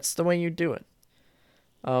 That's the way you do it.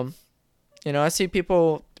 I see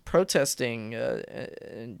people protesting,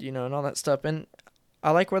 and all that stuff, and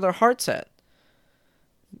I like where their heart's at.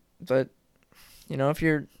 But, if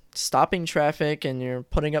you're stopping traffic and you're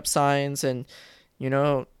putting up signs and,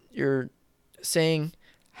 you're saying,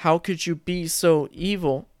 how could you be so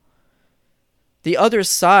evil? The other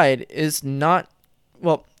side is not,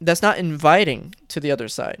 well, that's not inviting to the other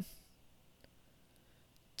side.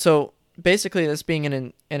 So basically that's being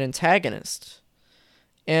an antagonist.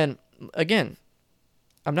 And again,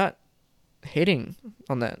 I'm not hating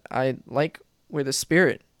on that. I like where the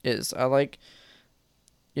spirit is. I like,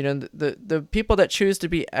 the people that choose to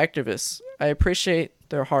be activists. I appreciate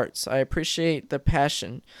their hearts. I appreciate the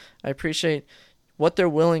passion. I appreciate what they're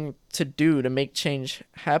willing to do to make change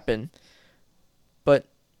happen. But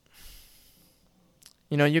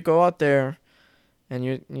You go out there and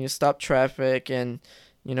you stop traffic, and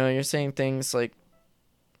you're saying things like,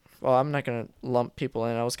 well, I'm not gonna lump people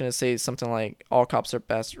in. I was gonna say something like all cops are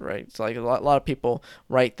bastard, right? It's like a lot of people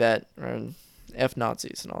write that, F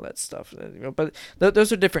Nazis and all that stuff. But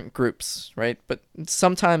those are different groups, right? But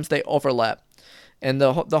sometimes they overlap, and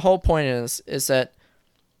the whole point is that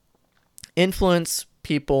influence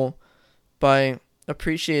people by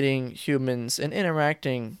appreciating humans and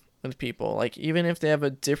interacting with people. Like, even if they have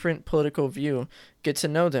a different political view, get to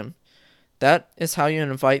know them. That is how you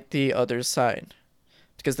invite the other side.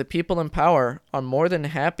 Because the people in power are more than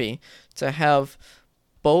happy to have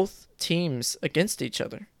both teams against each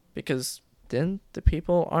other. Because then the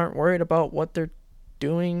people aren't worried about what they're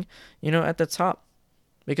doing, at the top.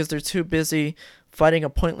 Because they're too busy fighting a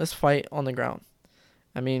pointless fight on the ground.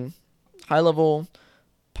 I mean, high level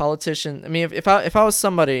politician. I mean, if I was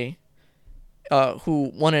somebody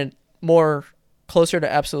who wanted more closer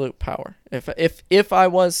to absolute power, if I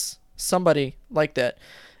was somebody like that,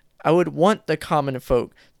 I would want the common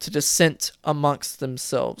folk to dissent amongst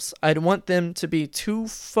themselves. I'd want them to be too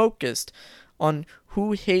focused on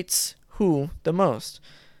who hates who the most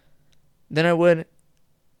than I would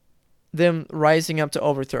them rising up to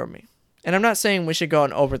overthrow me. And I'm not saying we should go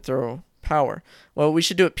and overthrow power. Well, we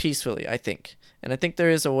should do it peacefully, I think. And I think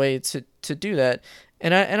there is a way to do that.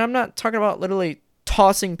 And I'm not talking about literally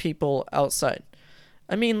tossing people outside.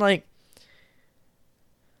 I mean, like,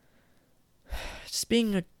 just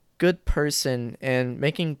being a good person and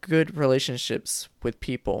making good relationships with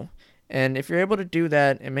people. And if you're able to do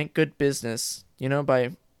that and make good business,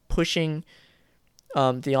 by pushing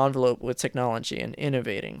the envelope with technology and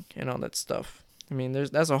innovating and all that stuff. I mean,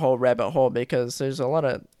 that's a whole rabbit hole, because there's a lot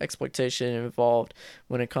of exploitation involved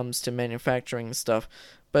when it comes to manufacturing stuff.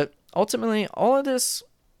 But ultimately, all of this,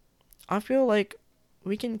 I feel like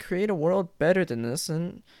we can create a world better than this.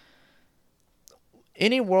 And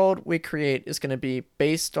any world we create is going to be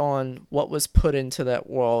based on what was put into that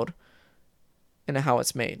world and how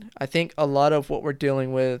it's made. I think a lot of what we're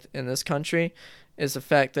dealing with in this country is the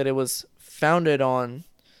fact that it was founded on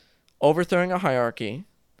overthrowing a hierarchy,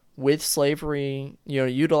 with slavery,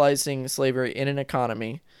 utilizing slavery in an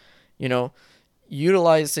economy,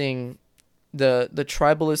 utilizing the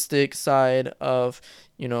tribalistic side of,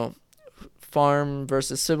 farm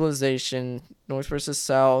versus civilization, North versus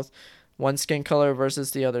South, one skin color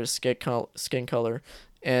versus the other skin color.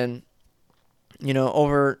 And,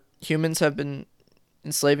 over humans have been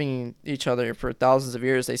enslaving each other for thousands of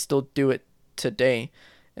years. They still do it today.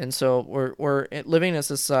 And so we're living in a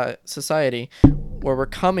society where we're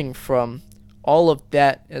coming from all of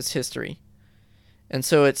that as history. And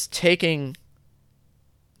so it's taking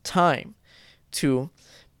time to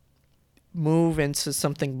move into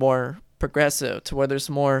something more progressive, to where there's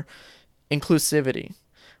more inclusivity,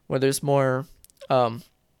 where there's more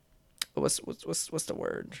what's the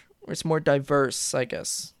word? Where it's more diverse, I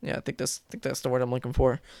guess. Yeah, I think that's the word I'm looking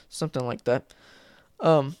for. Something like that.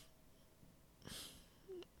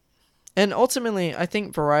 And ultimately, I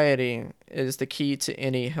think variety is the key to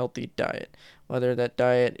any healthy diet. Whether that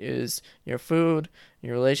diet is your food,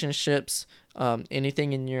 your relationships,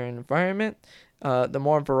 anything in your environment, the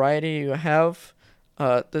more variety you have,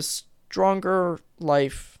 the stronger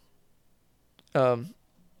life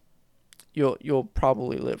you'll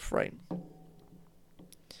probably live, right?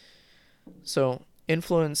 So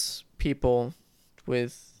influence people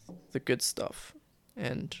with the good stuff.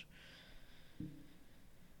 And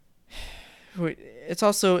it's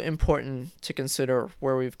also important to consider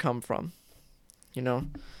where we've come from. A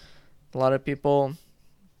lot of people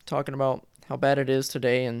talking about how bad it is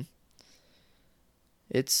today, and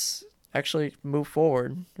it's actually moved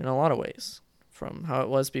forward in a lot of ways from how it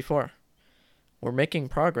was before. We're making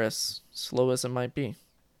progress, slow as it might be.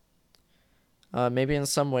 Maybe in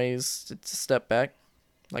some ways it's a step back,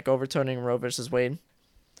 like overturning Roe versus Wade,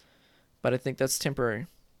 but I think that's temporary.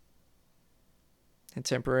 And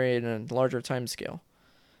temporary in a larger time scale.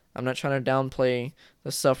 I'm not trying to downplay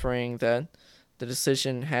the suffering that the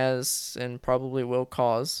decision has and probably will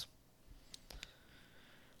cause.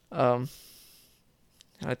 I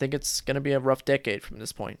think it's going to be a rough decade from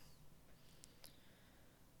this point.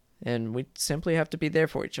 And we simply have to be there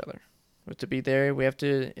for each other. We have to be there. We have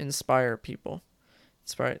to inspire people.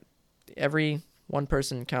 Every one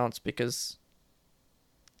person counts, because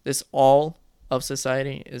this all of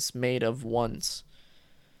society is made of ones.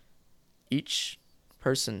 Each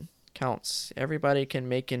person counts. Everybody can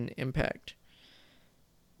make an impact.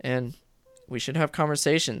 And we should have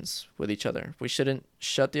conversations with each other. We shouldn't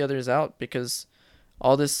shut the others out, because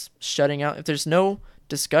all this shutting out, if there's no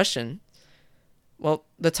discussion, well,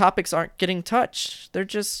 the topics aren't getting touched. They're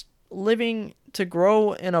just living to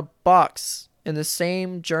grow in a box in the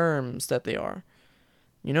same germs that they are.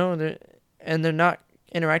 You know, they're not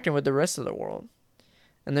interacting with the rest of the world.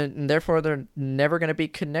 And therefore they're never going to be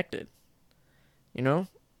connected. You know?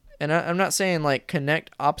 And I'm not saying like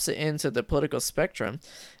connect opposite ends of the political spectrum.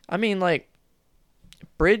 I mean like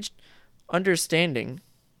bridge understanding,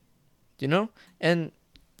 you know? And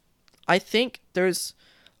I think there's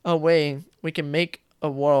a way we can make a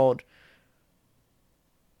world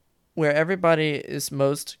where everybody is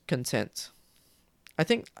most content. I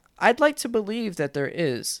think I'd like to believe that there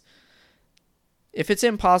is. If it's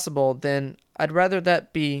impossible, then I'd rather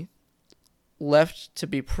that be left to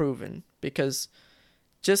be proven, because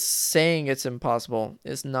just saying it's impossible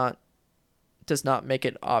does not make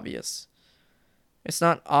it obvious. It's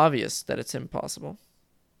not obvious that it's impossible.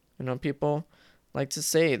 You know, people like to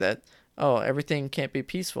say that, oh, everything can't be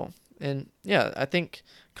peaceful. And yeah, I think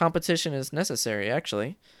competition is necessary,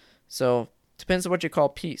 actually. So, depends on what you call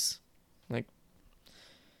peace. Like,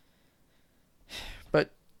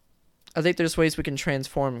 but I think there's ways we can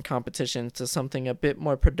transform competition to something a bit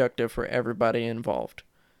more productive for everybody involved.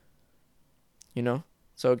 You know?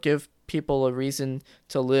 So give people a reason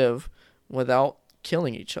to live without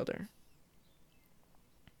killing each other.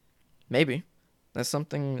 Maybe. That's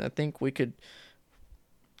something I think we could,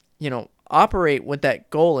 operate with that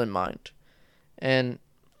goal in mind. And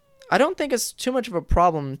I don't think it's too much of a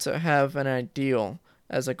problem to have an ideal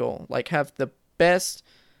as a goal. Like have the best,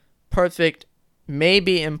 perfect,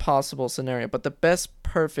 maybe impossible scenario, but the best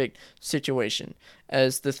perfect situation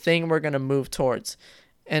as the thing we're going to move towards.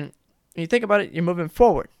 And when you think about it, you're moving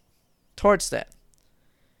forward towards that.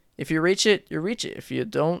 If you reach it, you reach it. If you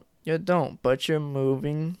don't, you don't. But you're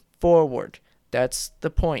moving forward. That's the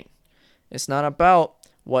point. It's not about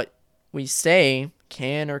what we say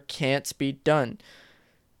can or can't be done.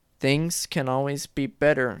 Things can always be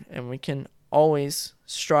better, and we can always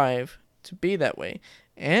strive to be that way.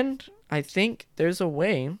 And I think there's a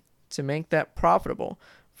way to make that profitable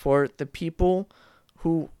for the people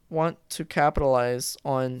who want to capitalize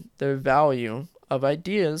on the value of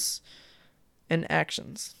ideas and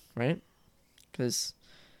actions, right? Because,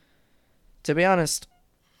 to be honest,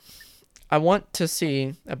 I want to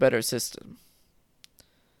see a better system.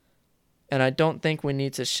 And I don't think we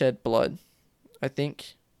need to shed blood. I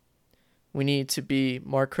think we need to be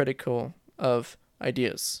more critical of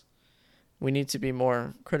ideas. We need to be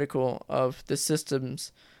more critical of the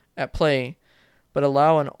systems at play, but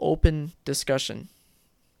allow an open discussion.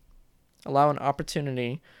 Allow an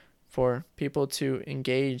opportunity for people to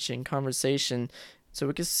engage in conversation so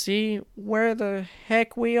we can see where the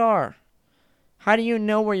heck we are. How do you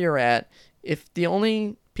know where you're at if the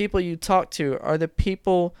only people you talk to are the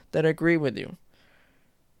people that agree with you?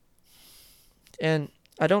 And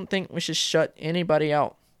I don't think we should shut anybody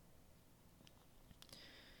out.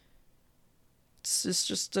 It's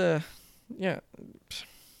just, yeah.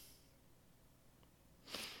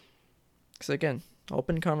 Because again,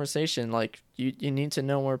 open conversation, like, you need to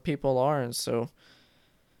know where people are, and so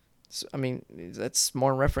I mean, that's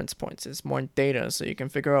more reference points, it's more data, so you can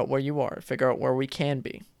figure out where you are, figure out where we can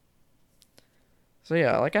be. So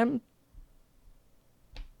yeah, like I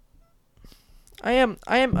am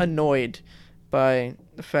annoyed by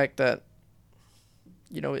the fact that,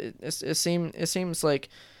 it seems like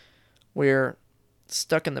we're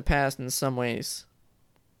stuck in the past in some ways.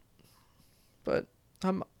 But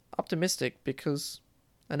I'm optimistic because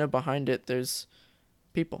I know behind it there's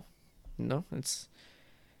people. It's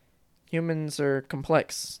humans are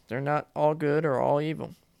complex. They're not all good or all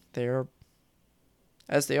evil. They're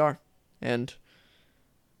as they are. And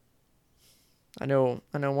I know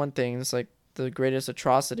one thing, it's like the greatest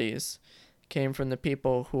atrocities came from the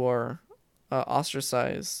people who are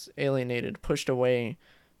ostracized, alienated, pushed away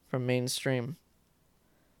from mainstream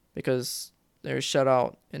because they're shut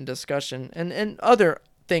out in discussion and other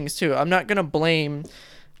things too. I'm not gonna blame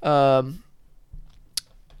I'm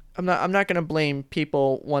not gonna blame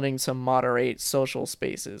people wanting to moderate social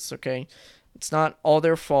spaces, okay? It's not all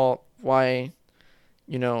their fault why,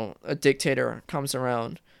 a dictator comes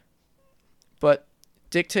around. But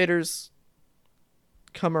dictators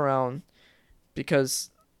come around because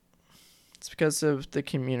it's because of the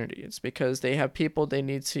community. It's because they have people they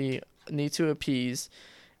need to appease,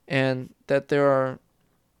 and that there are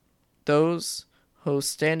those who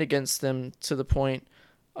stand against them to the point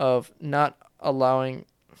of not allowing.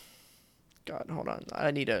 God, hold on.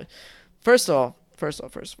 I need to. First of all,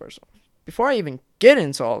 before I even get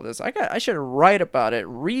into all this, I should write about it.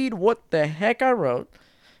 Read what the heck I wrote,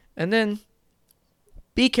 and then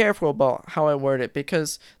be careful about how I word it,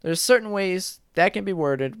 because there's certain ways that can be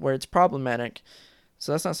worded where it's problematic.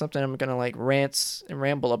 So that's not something I'm gonna like rant and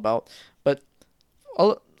ramble about. But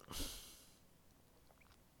all,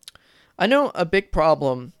 I know a big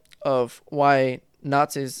problem of why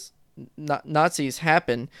Nazis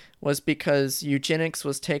happened was because eugenics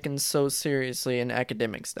was taken so seriously in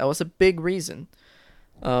academics. That was a big reason.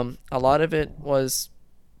 A lot of it was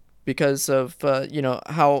because of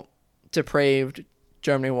how depraved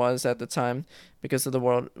Germany was at the time because of the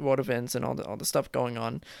world events and all the stuff going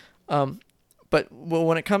on. Um, but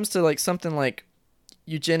when it comes to like something like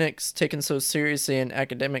eugenics taken so seriously in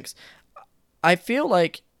academics, I feel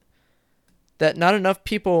like that not enough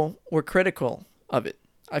people were critical of it.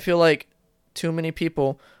 I feel like too many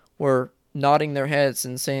people were nodding their heads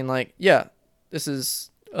and saying like, yeah, this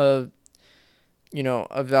is a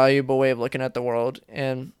valuable way of looking at the world,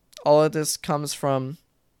 and all of this comes from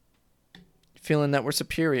feeling that we're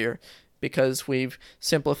superior because we've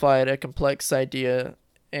simplified a complex idea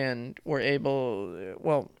and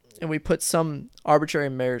and we put some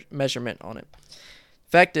arbitrary measurement on it.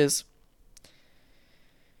 Fact is,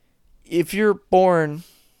 if you're born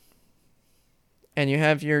and you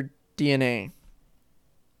have your DNA,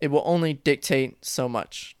 it will only dictate so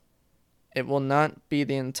much. It will not be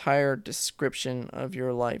the entire description of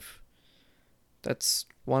your life. That's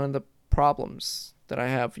one of the problems that I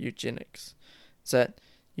have with eugenics. Is that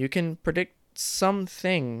you can predict some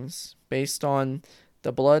things based on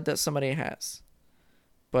the blood that somebody has,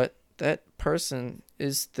 but that person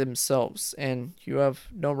is themselves, and you have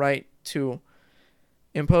no right to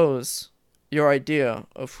impose your idea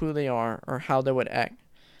of who they are or how they would act.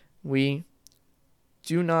 We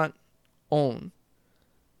do not own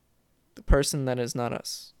the person that is not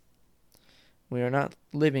us. We are not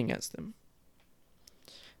living as them.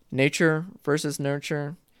 Nature versus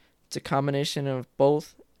nurture, it's a combination of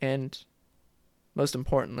both, and most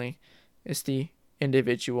importantly, it's the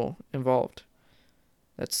individual involved.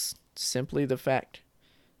 That's simply the fact.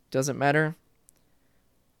 Doesn't matter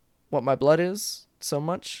what my blood is so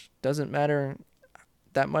much, doesn't matter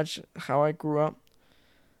that much how I grew up.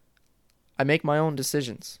 I make my own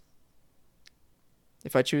decisions.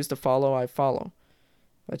 If I choose to follow, I follow.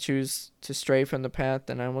 If I choose to stray from the path,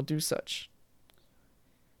 then I will do such.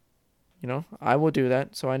 I will do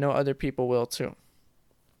that, so I know other people will too.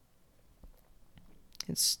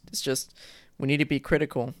 It's just we need to be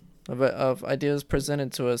critical of ideas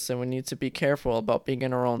presented to us, and we need to be careful about being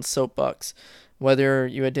in our own soapbox. Whether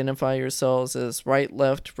you identify yourselves as right,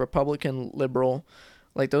 left, Republican, liberal,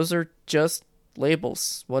 like those are just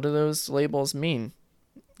labels. What do those labels mean?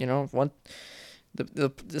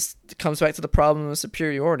 This comes back to the problem of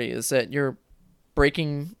superiority, is that you're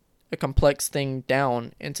breaking a complex thing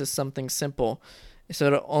down into something simple,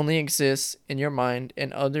 so it only exists in your mind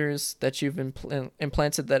and others that you've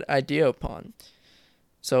implanted that idea upon.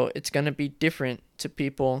 So it's going to be different to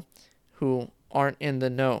people who aren't in the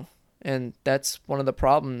know, and that's one of the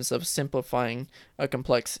problems of simplifying a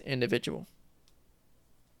complex individual.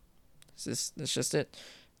 That's just it.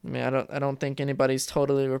 I mean, I don't think anybody's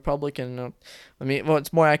totally Republican.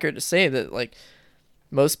 It's more accurate to say that like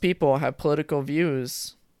most people have political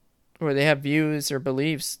views, or they have views or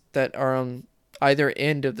beliefs that are on either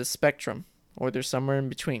end of the spectrum, or they're somewhere in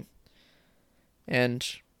between. And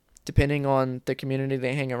depending on the community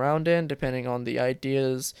they hang around in, depending on the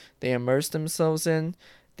ideas they immerse themselves in,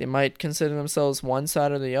 they might consider themselves one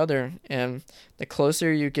side or the other. And the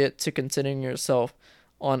closer you get to considering yourself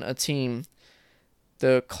on a team,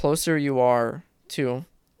 the closer you are to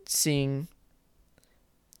seeing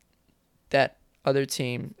that other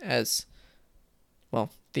team as, well,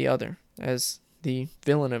 the other, as the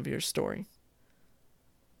villain of your story.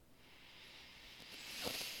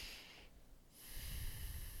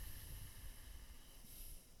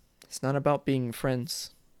 It's not about being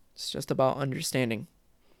friends. It's just about understanding.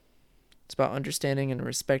 It's about understanding and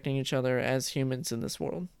respecting each other as humans in this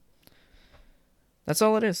world. That's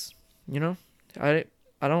all it is. I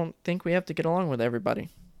don't think we have to get along with everybody,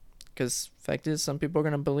 because fact is, some people are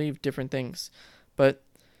going to believe different things, but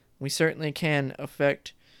we certainly can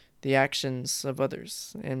affect the actions of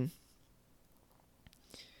others. And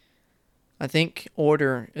I think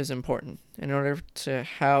order is important. In order to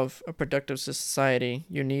have a productive society,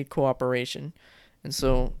 you need cooperation. And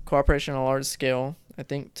so cooperation on a large scale, I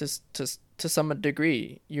think to some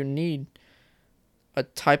degree, you need a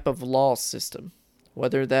type of law system.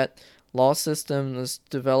 Whether that law system is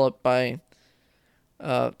developed by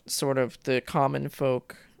sort of the common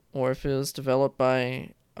folk, or if it was developed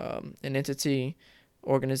by an entity,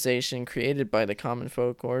 organization created by the common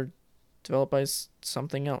folk, or developed by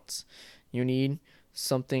something else. You need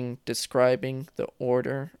something describing the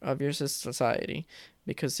order of your society.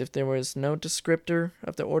 Because if there was no descriptor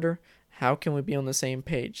of the order, how can we be on the same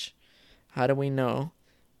page? How do we know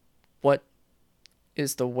what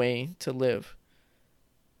is the way to live?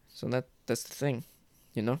 So that's the thing,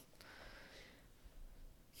 you know?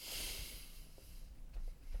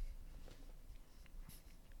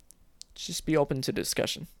 Just be open to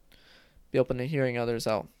discussion. Be open to hearing others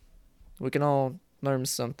out. We can all learn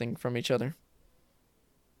something from each other.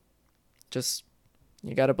 Just,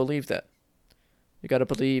 you gotta believe that. You gotta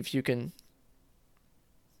believe you can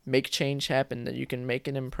make change happen, that you can make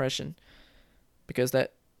an impression. Because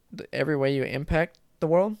every way you impact the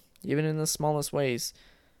world, even in the smallest ways,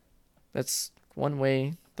 that's one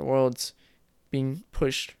way the world's being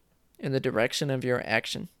pushed in the direction of your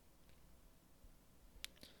action.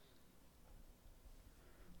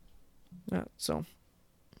 Yeah, so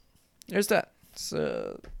there's that. It's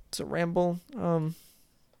a ramble.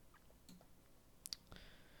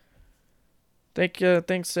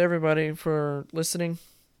 Thanks to everybody for listening.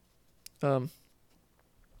 Go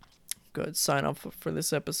ahead, sign off for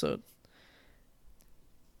this episode.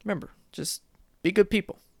 Remember, just be good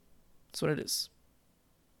people. That's what it is.